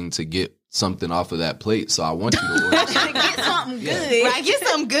expecting to get something off of that plate, so I want you to order something. Get something good. Right, get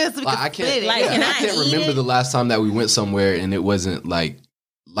something good so we Like, can I can't, split it. Like, yeah, can I I can't eat remember it? the last time that we went somewhere and it wasn't like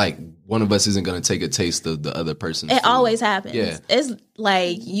one of us isn't going to take a taste of the other person's It food. always happens. Yeah. It's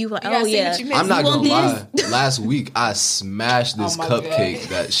like you. gotta Oh see yeah. what you missed. I'm not You gonna want lie. Last week I smashed this Oh my cupcake God.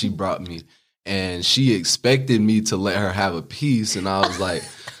 that she brought me, and she expected me to let her have a piece, and I was like,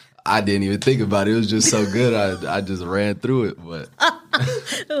 I didn't even think about it. It was just so good. I just ran through it, but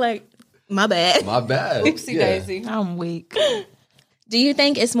Like my bad. my bad. Oopsie Yeah. daisy. I'm weak. Do you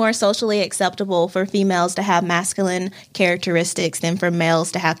think it's more socially acceptable for females to have masculine characteristics than for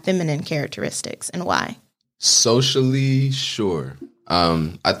males to have feminine characteristics, and why? Socially, sure.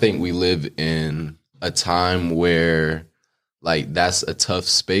 I think we live in a time where like that's a tough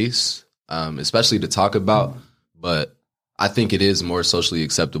space, especially to talk about. But I think it is more socially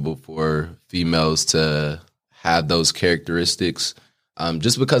acceptable for females to have those characteristics,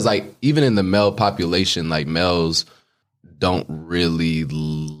 just because like even in the male population, like males don't really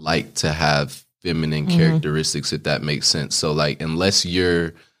like to have feminine characteristics, if that makes sense. So like unless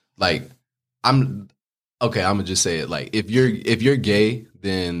you're like I'm gonna just say it, like if you're gay,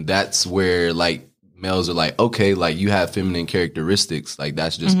 then that's where like males are like, okay, like you have feminine characteristics, like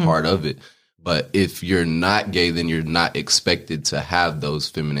that's just part of it. But if you're not gay, then you're not expected to have those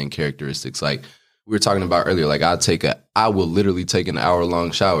feminine characteristics. Like we were talking about earlier, like I will literally take an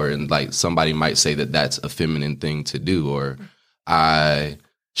hour-long shower, and like somebody might say that that's a feminine thing to do, or I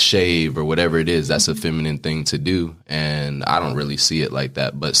shave or whatever it is, that's a feminine thing to do. And I don't really see it like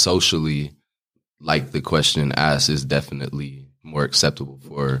that. But socially, like the question asked, is definitely more acceptable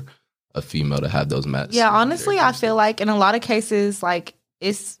for a female to have those masks. Yeah, honestly, I feel like in a lot of cases, like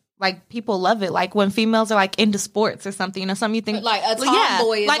it's like people love it. Like when females are like into sports or something, you know, something you think Like a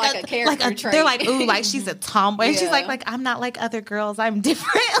tomboy is like a character trait. They're like, ooh, like she's a tomboy. And she's Yeah. like, I'm not like other girls. I'm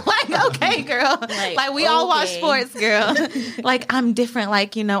different. Like, okay, girl. Like we all watch okay. sports, girl. Like I'm different.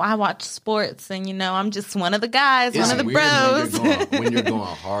 Like, you know, I watch sports and, you know, I'm just one of the guys, It's one of the weird bros. when you're going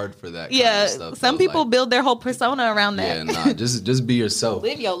hard for that kind Yeah. of stuff. Some though. people Like, build their whole persona around that. yeah, nah, just be yourself.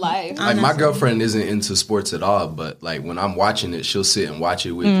 Live your life. Like my girlfriend isn't into sports at all, but like when I'm watching it, she'll sit and watch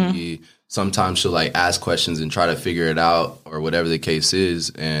it with me. Sometimes she'll like ask questions and try to figure it out or whatever the case is.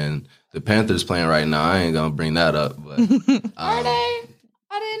 And the Panthers playing right now, I ain't gonna bring that up, but Are they?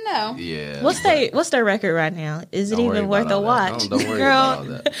 I didn't know. yeah. What's their record right now? Is it Don't worry even worth about a all that. watch? Don't worry Girl. about all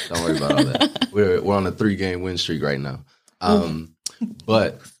that. Don't worry about all that. We're on a 3-game win streak right now.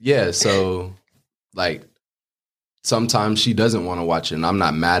 But yeah, so like sometimes she doesn't want to watch it, and I'm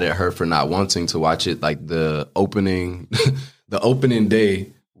not mad at her for not wanting to watch it. Like the opening day,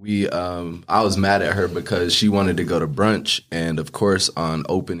 I was mad at her because she wanted to go to brunch, and of course on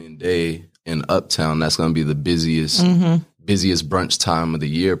opening day in Uptown, that's going to be the busiest brunch time of the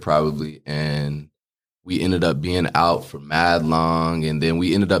year probably, and we ended up being out for mad long, and then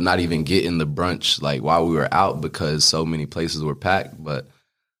we ended up not even getting the brunch like while we were out because so many places were packed. But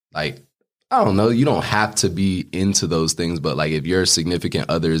like, I don't know, you don't have to be into those things, but like if your significant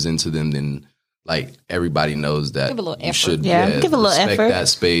other is into them, then like everybody knows that Give a little you effort. should Yeah, give a little respect effort. that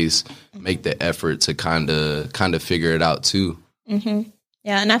space, make the effort to kind of figure it out too. Mm-hmm.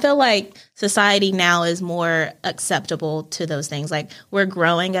 Yeah, and I feel like society now is more acceptable to those things. Like we're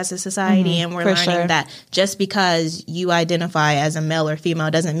growing as a society, and we're for learning sure. that just because you identify as a male or female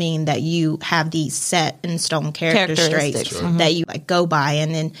doesn't mean that you have these set in stone character traits Characteristics. that you like go by.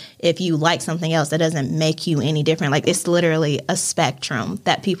 And then if you like something else, that doesn't make you any different. Like it's literally a spectrum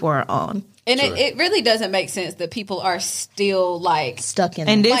that people are on, And it really doesn't make sense that people are still like stuck in.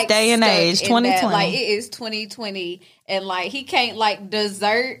 And this like, day and stuck age, in 2020. that. Like it is 2020, and like he can't like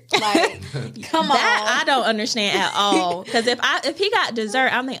desert. Like, come That I on. don't understand at all. Because if he got dessert,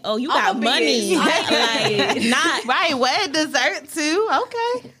 I'm like, oh, you got I'ma be money. excited. Like not. Right, what dessert too?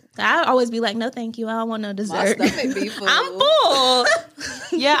 Okay. I always be like, no, thank you. I don't want no My dessert. stomach be full. I'm full.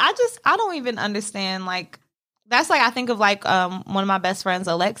 Yeah, I don't even understand like that's like I think of like one of my best friends,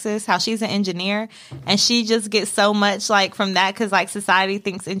 Alexis, how she's an engineer and she just gets so much like from that because like society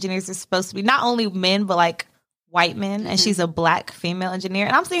thinks engineers are supposed to be not only men but like white men, and she's a black female engineer.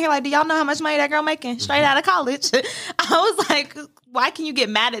 And I'm sitting here like, do y'all know how much money that girl making straight out of college? I was like, why can you get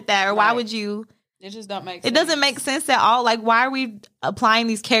mad at that, or why Right. would you? It just don't make It sense. doesn't make sense at all. Like, why are we applying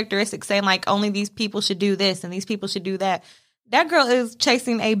these characteristics, saying like only these people should do this and these people should do that? That girl is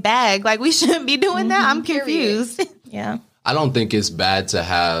chasing a bag. Like, we shouldn't be doing that. I'm confused. Yeah. I don't think it's bad to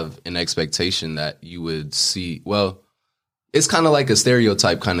have an expectation that you would see. Well, it's kind of like a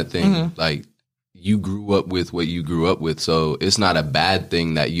stereotype kind of thing. Like you grew up with what you grew up with. So it's not a bad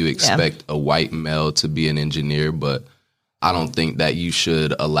thing that you expect a white male to be an engineer, but I don't think that you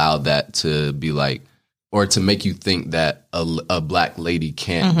should allow that to be like, or to make you think that a black lady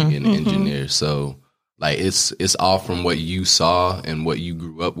can't be an engineer. So like it's all from what you saw and what you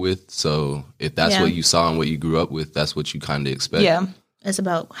grew up with. So if that's Yeah. what you saw and what you grew up with, that's what you kind of expect. Yeah. It's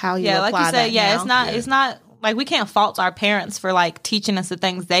about how you Yeah, like apply you said, that yeah, now. it's not like we can't fault our parents for like teaching us the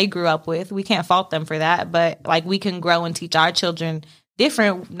things they grew up with. We can't fault them for that, but like we can grow and teach our children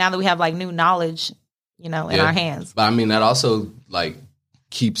different now that we have like new knowledge, you know, in Yeah. our hands. But I mean, that also like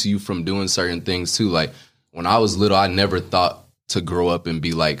keeps you from doing certain things too. Like when I was little, I never thought to grow up and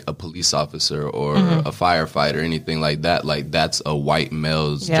be like a police officer or a firefighter or anything like that. Like that's a white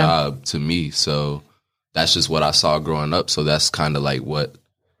male's job to me. So that's just what I saw growing up. So that's kind of like what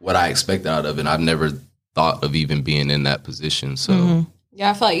I expected out of it. I've never thought of even being in that position. So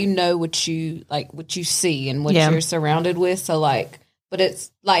Yeah, I feel like you know what you see and what Yeah. you're surrounded with. So like, but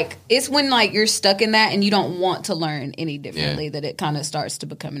it's like it's when like you're stuck in that and you don't want to learn any differently that it kind of starts to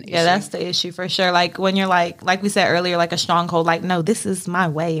become an issue. Yeah, that's the issue for sure. Like when you're like we said earlier, like a stronghold, like, no, this is my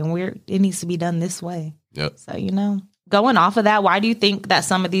way and it needs to be done this way. yep. So, you know, going off of that, why do you think that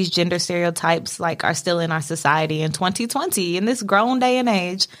some of these gender stereotypes like are still in our society in 2020 in this grown day and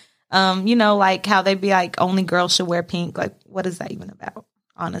age? You know, like how they be like only girls should wear pink. Like, what is that even about?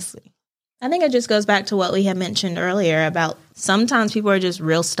 Honestly. I think it just goes back to what we had mentioned earlier about sometimes people are just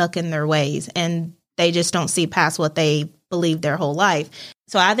real stuck in their ways and they just don't see past what they believe their whole life.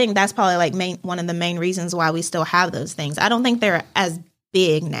 So I think that's probably like one of the main reasons why we still have those things. I don't think they're as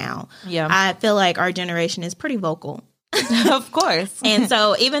big now. Yeah. I feel like our generation is pretty vocal. Of course. And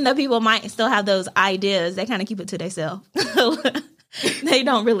so even though people might still have those ideas, they kind of keep it to themselves. they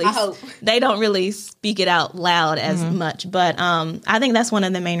don't really I hope. they don't really speak it out loud as much. But I think that's one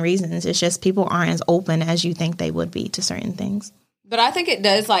of the main reasons. It's just people aren't as open as you think they would be to certain things. But I think it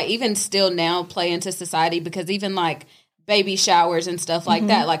does, like, even still now play into society, because even, like, baby showers and stuff like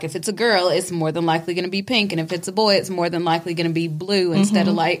that, like, if it's a girl, it's more than likely going to be pink, and if it's a boy, it's more than likely going to be blue instead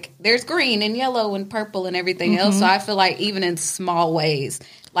of, like, there's green and yellow and purple and everything else. So I feel like even in small ways,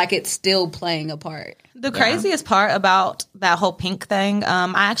 like, it's still playing a part. The craziest part about that whole pink thing,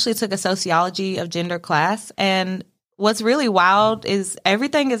 I actually took a sociology of gender class, and what's really wild is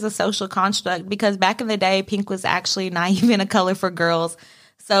everything is a social construct, because back in the day, pink was actually not even a color for girls.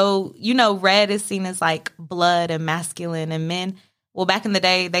 So, you know, red is seen as like blood and masculine and men. Well, back in the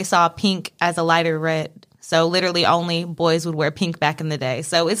day, they saw pink as a lighter red. So literally only boys would wear pink back in the day.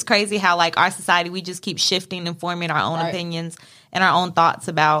 So it's crazy how like our society, we just keep shifting and forming our own opinions and our own thoughts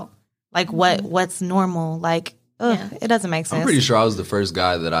about like what's normal. Like, it doesn't make sense. I'm pretty sure I was the first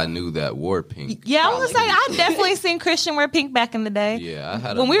guy that I knew that wore pink. Yeah, I was gonna say I definitely seen Christian wear pink back in the day. Yeah, I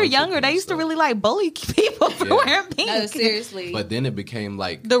had when we were younger, they used to really like bully people for wearing pink. No, seriously. But then it became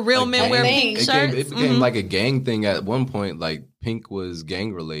like the real men wear gang. pink shirts. It became like a gang thing at one point. Like pink was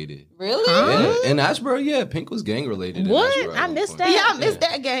gang related. Really? Yeah, in Asheboro, yeah, pink was gang related. What? In Asheboro at I one missed point. that. Yeah, I missed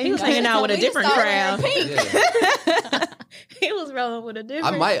that game. He was hanging out with a different crowd. Yeah. He was rolling with a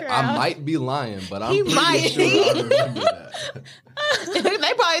different I crowd. might be lying, but I'm He pretty might sure I remember that.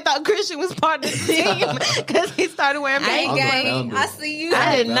 They probably thought Christian was part of the team because he started wearing Hey, pink. gang, I see you.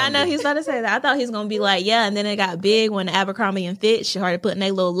 I did not know he was about to say that. I thought he was going to be like, yeah, and then it got big when Abercrombie and Fitch started putting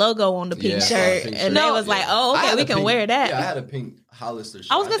their little logo on the pink shirt. Pink And shirt. they was like, oh, I okay, had we a can pink- wear that. Yeah, I had a pink Hollister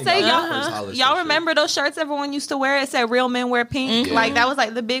shirt. I was gonna think say that was the first Hollister y'all shirt. remember those shirts everyone used to wear? It said "Real Men Wear Pink." Mhm. Like that was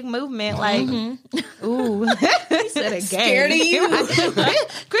like the big movement. Like, ooh, he said a Scared of you?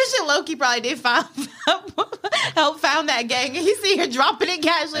 Christian Loki probably did help found that gang, and he's sitting here dropping it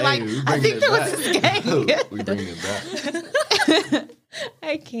casually. Hey, like we I bringing think it there was back. this gang. We bringing it back.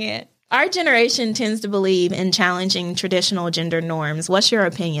 I can't. Our generation tends to believe in challenging traditional gender norms. What's your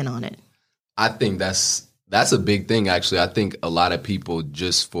opinion on it? I think that's a big thing, actually. I think a lot of people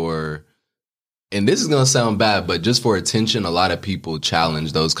just for, and this is going to sound bad, but just for attention, a lot of people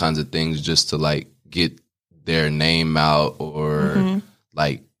challenge those kinds of things just to like get their name out or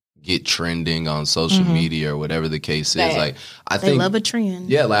like get trending on social media or whatever the case is. Like, I They think, love a trend.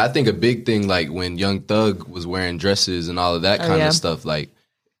 yeah, like I think a big thing, like when Young Thug was wearing dresses and all of that kind yeah. of stuff, like,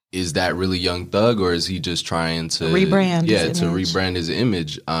 is that really Young Thug or is he just trying to Rebrand Yeah, his to image. rebrand his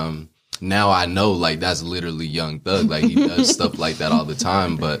image. Now I know like that's literally Young Thug. Like he does stuff like that all the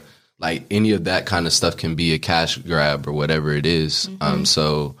time, but like any of that kind of stuff can be a cash grab or whatever it is.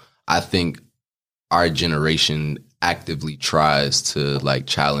 So I think our generation actively tries to like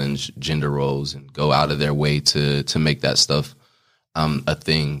challenge gender roles and go out of their way to make that stuff a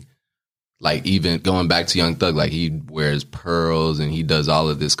thing. Like even going back to Young Thug, like he wears pearls and he does all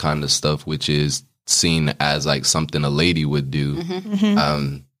of this kind of stuff, which is seen as like something a lady would do.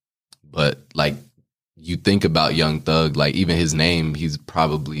 But like you think about Young Thug, like even his name, he's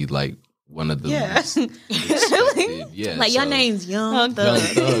probably like one of the least respected. Yeah, Like, your so- name's Young Young Thug. Young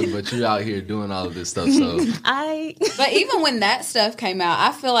Thug, but you're out here doing all of this stuff. So But even when that stuff came out,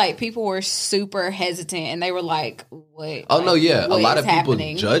 I feel like people were super hesitant and they were like, what? oh no, yeah, a what lot is of people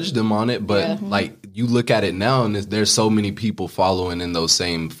happening? judged him on it, but like you look at it now, and there's so many people following in those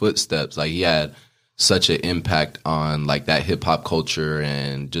same footsteps. Like he had such an impact on like that hip hop culture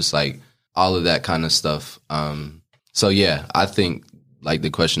and just like all of that kind of stuff. So yeah, I think like the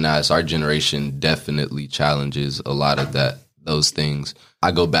question asked, our generation definitely challenges a lot of those things.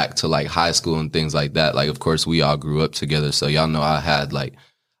 I go back to like high school and things like that. Like, of course, we all grew up together. So y'all know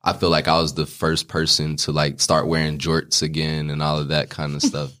I feel like I was the first person to like start wearing jorts again and all of that kind of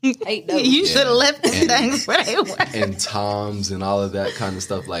stuff. Hate those. You should have left these things where they were. And Toms and all of that kind of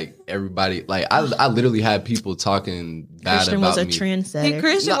stuff. Like everybody, like I literally had people talking bad Christian about was a me. trendsetter.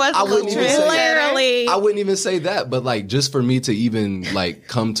 Christian No, was I a wouldn't even say that. Literally. I wouldn't even say that, but like just for me to even like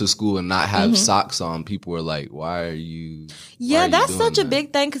come to school and not have socks on, people were like, "Why are you?" Yeah, that's doing such a that?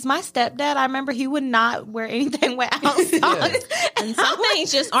 big thing because my stepdad, I remember he would not wear anything without socks. And some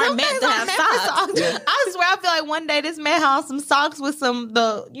things just aren't Some meant things to aren't have meant for socks. Yeah. I swear, I feel like one day this man had on some socks with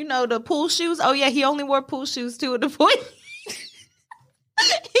the pool shoes. Oh yeah, he only wore pool shoes too at the point.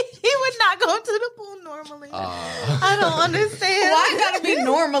 He would not go to the pool normally. I don't understand. Why gotta be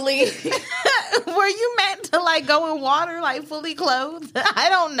normally? Were you meant to like go in water like fully clothed? I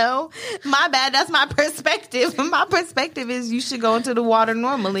don't know. My bad. That's my perspective. My perspective is you should go into the water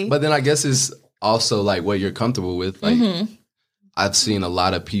normally. But then I guess it's also like what you're comfortable with. Like I've seen a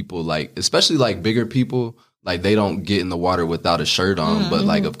lot of people, like especially like bigger people, like they don't get in the water without a shirt on. But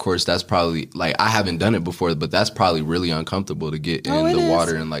like, of course, that's probably like I haven't done it before, but that's probably really uncomfortable to get in the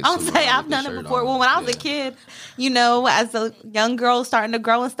water and like. I'll say I've done it before. Well, when I was a kid, you know, as a young girl starting to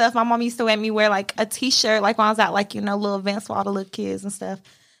grow and stuff, my mom used to let me wear like a t-shirt, like when I was at like, you know, little events for all the little kids and stuff.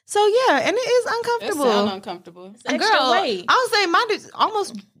 So yeah, and it is uncomfortable. It sounds uncomfortable. Girl, Extra weight. I would say mine just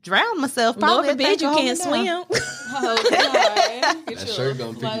almost drowned myself. Lord Probably forbid you can't swim. Oh, God. That shirt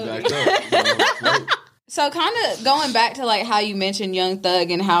gonna pick you back up. You know, float. So kind of going back to like how you mentioned Young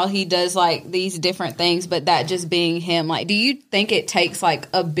Thug and how he does like these different things, but that just being him, like, do you think it takes like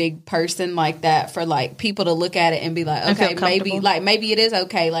a big person like that for like people to look at it and be like, okay, maybe it is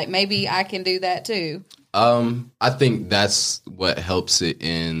okay. Like maybe I can do that too. I think that's what helps it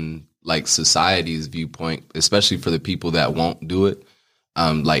in like society's viewpoint, especially for the people that won't do it.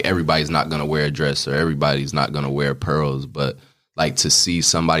 Like everybody's not going to wear a dress or everybody's not going to wear pearls, but like to see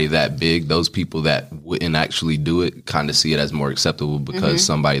somebody that big, those people that wouldn't actually do it kind of see it as more acceptable because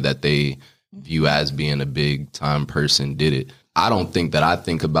somebody that they view as being a big time person did it. I don't think that I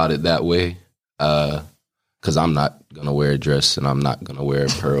think about it that way because I'm not going to wear a dress and I'm not going to wear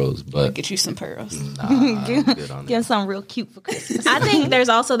pearls. But Get you some pearls. nah, I'm good on Get it. something real cute for Christmas. I think there's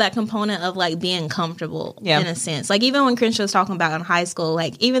also that component of like being comfortable in a sense. Like even when Christian was talking about in high school,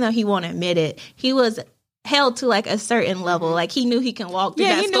 like even though he won't admit it, he was held to like a certain level. Like he knew he can walk through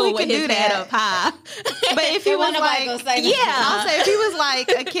that school with his head up high. But if he was like, gonna say I'll say if he was like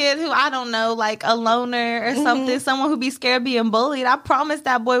a kid who, I don't know, like a loner or something, someone who be scared of being bullied, I promise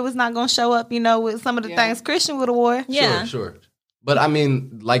that boy was not going to show up, you know, with some of the things Christian would have wore. Yeah. Sure. But I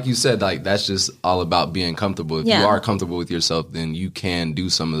mean, like you said, like that's just all about being comfortable. If you are comfortable with yourself, then you can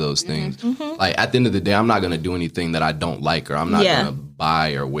do some of those things. Like at the end of the day, I'm not going to do anything that I don't like, or I'm not going to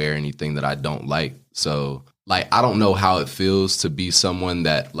buy or wear anything that I don't like. So like, I don't know how it feels to be someone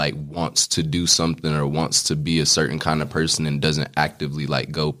that like wants to do something or wants to be a certain kind of person and doesn't actively like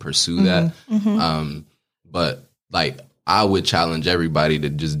go pursue that. But like, I would challenge everybody to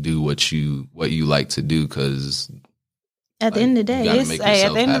just do what you like to do, because At the end of the day,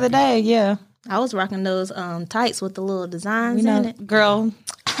 at the end of the day, yeah. I was rocking those tights with the little designs in it. Girl.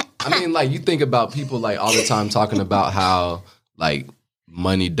 I mean, like, you think about people like all the time talking about how like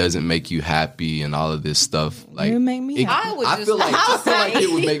money doesn't make you happy and all of this stuff. Like, It would make me happy. I feel like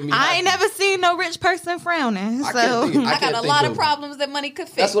it would make me happy. I ain't never seen no rich person frowning. I So can't I think got a lot of problems that money could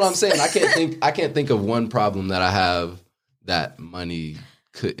fix. That's what I'm saying. I can't think of one problem that I have that money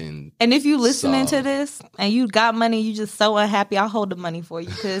couldn't. and if you listening solve. to this and you got money, you just so unhappy, I'll hold the money for you,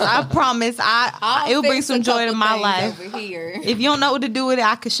 because I promise it will bring some joy to my life. over here. If you don't know what to do with it,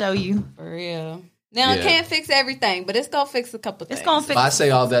 I could show you. For real. Now, it can't fix everything, but it's going to fix a couple things. It's gonna fix. But I say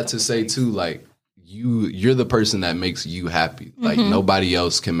all that to say too, like you're the person that makes you happy. Like nobody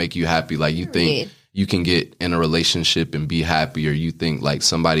else can make you happy. Like you think you can get in a relationship and be happy, or you think like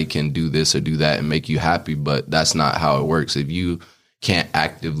somebody can do this or do that and make you happy, but that's not how it works. If you can't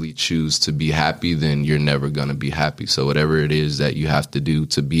actively choose to be happy, then you're never going to be happy. So whatever it is that you have to do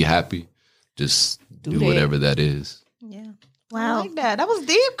to be happy, just do whatever that is. I Wow. like that. That was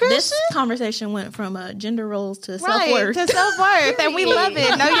deep, Christian. This conversation went from gender roles to Right, self-worth. to self-worth, and we love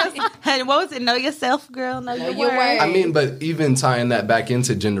it. What was it? Know yourself, girl. Know your worth. worth. I mean, but even tying that back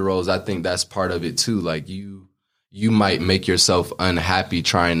into gender roles, I think that's part of it too. Like you might make yourself unhappy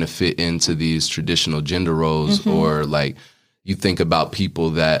trying to fit into these traditional gender roles, or like you think about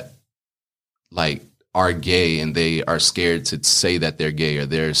people that like are gay and they are scared to say that they're gay, or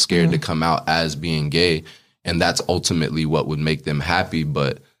they're scared to come out as being gay. And that's ultimately what would make them happy.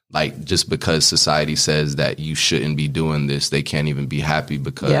 But like, just because society says that you shouldn't be doing this, they can't even be happy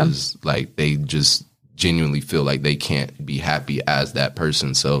because like they just genuinely feel like they can't be happy as that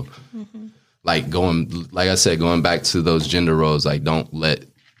person. So like I said, going back to those gender roles, like don't let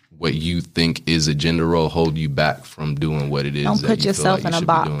what you think is a gender role hold you back from doing what it is. Don't that put you yourself feel like in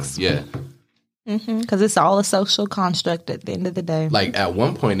you a should be box. doing. Yeah. Because it's all a social construct at the end of the day. Like at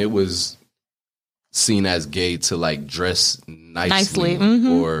one point it was seen as gay to like dress nicely.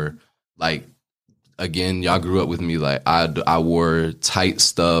 Or like, again, y'all grew up with me. Like I wore tight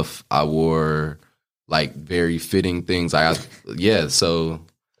stuff. I wore like very fitting things. So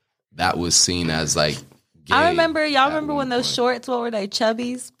that was seen as like gay. I remember, y'all remember when those shorts, what were they,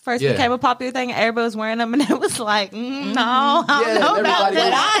 Chubbies, first became a popular thing? Everybody was wearing them, and it was like, no, I don't know about What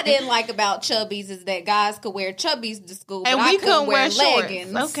that. I didn't like about Chubbies is that guys could wear Chubbies to school, And but we I couldn't wear shorts.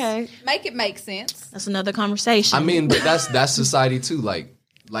 leggings. Okay. Make it make sense. That's another conversation. I mean, but that's society too. Like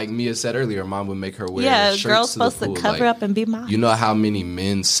Mia said earlier, mom would make her wear shirts girls to the supposed to pool. cover up and be modest. You know how many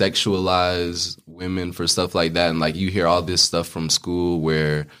men sexualize women for stuff like that, and like you hear all this stuff from school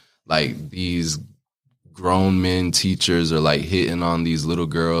where like these grown men teachers are like hitting on these little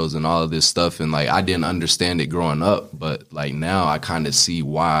girls and all of this stuff. And like, I didn't understand it growing up, but like now I kind of see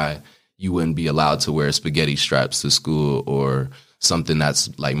why you wouldn't be allowed to wear spaghetti straps to school or something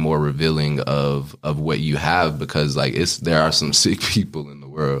that's like more revealing of what you have, because like there are some sick people in the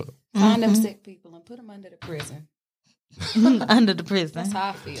world. Find them sick people and put them under the prison. Under the prison. That's how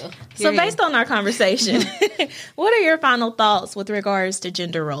I feel. So based on our conversation, what are your final thoughts with regards to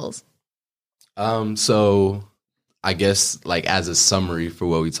gender roles? So I guess like as a summary for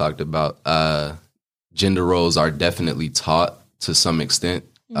what we talked about, gender roles are definitely taught to some extent.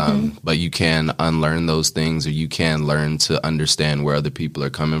 But you can unlearn those things, or you can learn to understand where other people are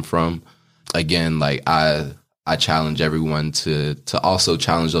coming from. Again, like I challenge everyone to also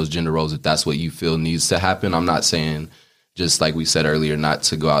challenge those gender roles if that's what you feel needs to happen. I'm not saying, just like we said earlier, not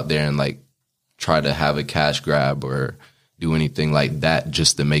to go out there and like try to have a cash grab or do anything like that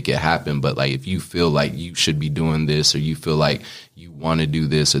just to make it happen. But like if you feel like you should be doing this, or you feel like you want to do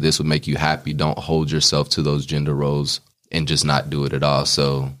this, or this would make you happy, don't hold yourself to those gender roles and just not do it at all.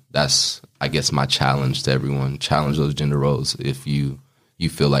 So that's, I guess, my challenge to everyone. Challenge those gender roles if you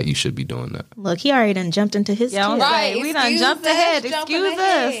feel like you should be doing that. Look, he already done jumped into his tip. Right, we done jumped ahead. Excuse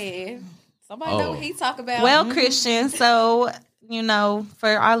us. Somebody know what he talk about. Well, Christian, so, you know, for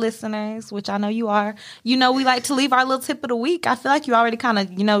our listeners, which I know you are, you know, we like to leave our little tip of the week. I feel like you already kind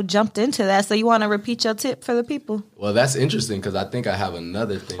of, you know, jumped into that. So you want to repeat your tip for the people? Well, that's interesting because I think I have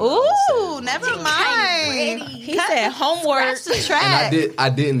another thing. Ooh, never mind. He said homework. Scratch the track. And I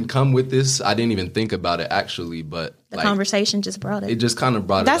didn't come with this. I didn't even think about it actually, but The like, conversation just brought it it. just kind of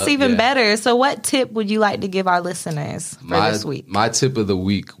brought That's it up. even yeah. better. So what tip would you like to give our listeners for this week? My tip of the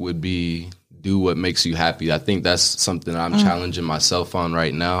week would be do what makes you happy. I think that's something I'm challenging myself on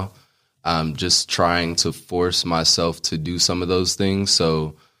right now. I'm just trying to force myself to do some of those things.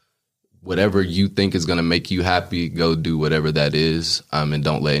 So whatever you think is going to make you happy, go do whatever that is. And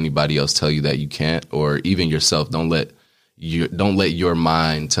don't let anybody else tell you that you can't, or even yourself. Don't let your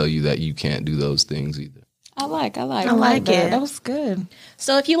mind tell you that you can't do those things either. I like I it. like it. That was good.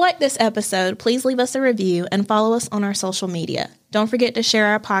 So if you like this episode, please leave us a review and follow us on our social media. Don't forget to share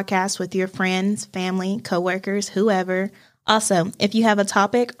our podcast with your friends, family, coworkers, whoever. Also, if you have a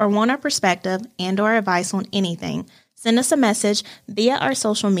topic or want our perspective and or advice on anything, send us a message via our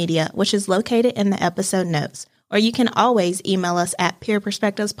social media, which is located in the episode notes. Or you can always email us at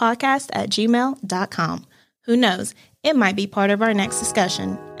peerperspectivespodcast@gmail.com. Who knows? It might be part of our next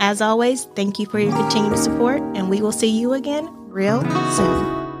discussion. As always, thank you for your continued support, and we will see you again real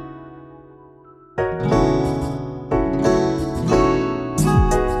soon.